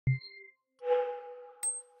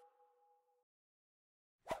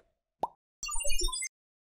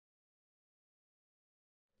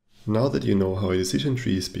Now that you know how a decision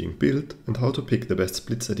tree is being built and how to pick the best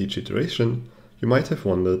splits at each iteration, you might have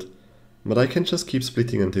wondered, but I can just keep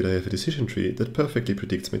splitting until I have a decision tree that perfectly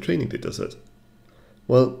predicts my training dataset.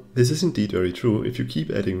 Well, this is indeed very true if you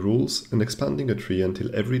keep adding rules and expanding a tree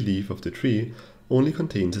until every leaf of the tree only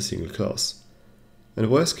contains a single class. In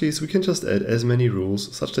worst case, we can just add as many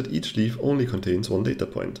rules such that each leaf only contains one data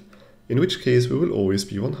point, in which case we will always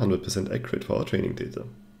be 100% accurate for our training data.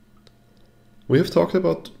 We have talked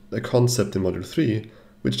about a concept in Module 3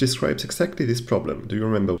 which describes exactly this problem. Do you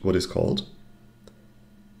remember what it's called?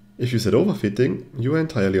 If you said overfitting, you are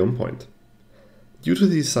entirely on point. Due to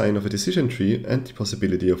the design of a decision tree and the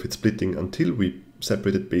possibility of it splitting until we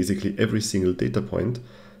separated basically every single data point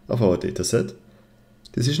of our dataset,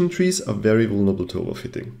 decision trees are very vulnerable to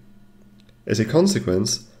overfitting. As a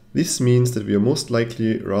consequence, this means that we are most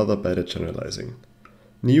likely rather bad at generalizing.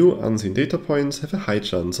 New unseen data points have a high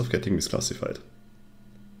chance of getting misclassified.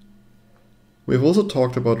 We have also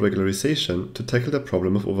talked about regularization to tackle the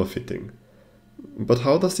problem of overfitting. But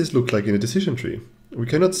how does this look like in a decision tree? We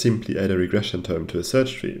cannot simply add a regression term to a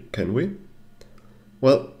search tree, can we?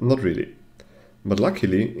 Well, not really. But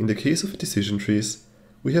luckily, in the case of decision trees,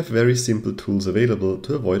 we have very simple tools available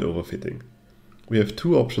to avoid overfitting. We have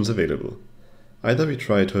two options available. Either we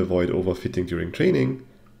try to avoid overfitting during training,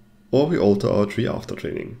 or we alter our tree after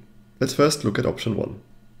training. Let's first look at option 1.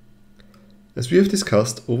 As we have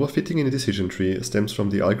discussed, overfitting in a decision tree stems from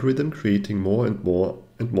the algorithm creating more and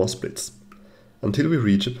more splits, until we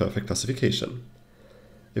reach a perfect classification.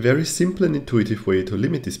 A very simple and intuitive way to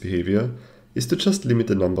limit this behavior is to just limit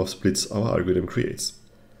the number of splits our algorithm creates.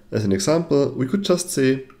 As an example, we could just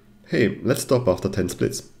say, hey, let's stop after 10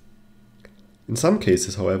 splits. In some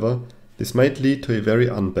cases, however, this might lead to a very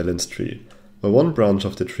unbalanced tree, where one branch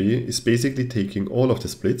of the tree is basically taking all of the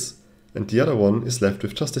splits and the other one is left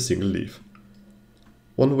with just a single leaf.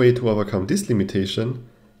 One way to overcome this limitation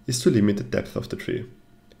is to limit the depth of the tree.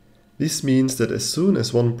 This means that as soon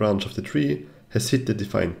as one branch of the tree has hit the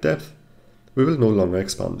defined depth, we will no longer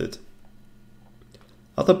expand it.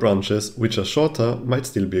 Other branches, which are shorter, might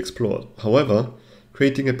still be explored, however,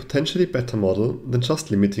 creating a potentially better model than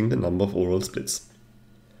just limiting the number of overall splits.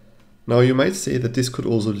 Now you might say that this could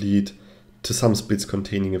also lead to some splits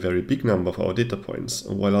containing a very big number of our data points,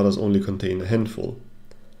 while others only contain a handful.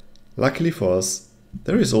 Luckily for us,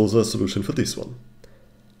 there is also a solution for this one.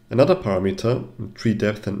 Another parameter, tree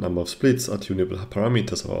depth and number of splits are tunable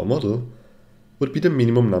parameters of our model, would be the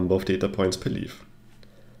minimum number of data points per leaf.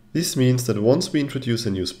 This means that once we introduce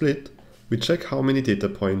a new split, we check how many data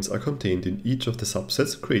points are contained in each of the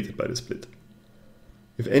subsets created by the split.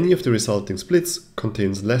 If any of the resulting splits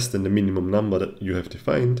contains less than the minimum number that you have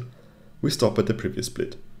defined, we stop at the previous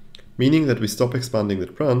split, meaning that we stop expanding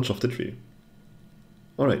that branch of the tree.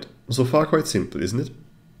 Alright, so far quite simple, isn't it?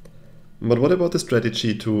 But what about the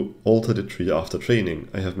strategy to alter the tree after training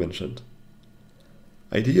I have mentioned?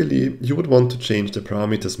 Ideally, you would want to change the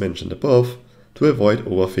parameters mentioned above to avoid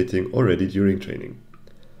overfitting already during training.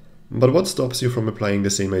 But what stops you from applying the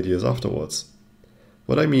same ideas afterwards?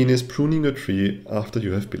 What I mean is pruning a tree after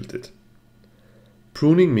you have built it.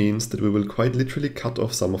 Pruning means that we will quite literally cut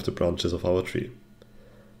off some of the branches of our tree.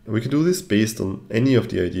 And we can do this based on any of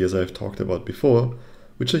the ideas I have talked about before,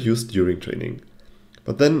 which are used during training.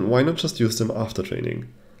 But then why not just use them after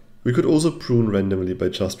training? We could also prune randomly by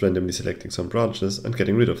just randomly selecting some branches and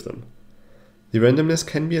getting rid of them. The randomness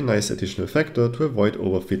can be a nice additional factor to avoid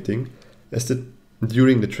overfitting, as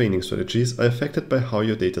during the training strategies are affected by how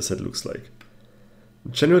your dataset looks like.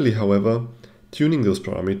 Generally, however, tuning those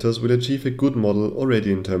parameters will achieve a good model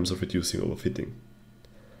already in terms of reducing overfitting.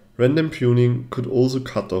 Random pruning could also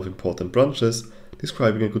cut off important branches,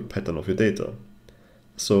 describing a good pattern of your data.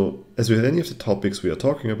 So, as with any of the topics we are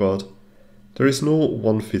talking about, there is no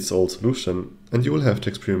one-fits-all solution, and you will have to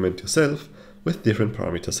experiment yourself with different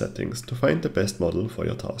parameter settings to find the best model for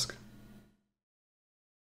your task.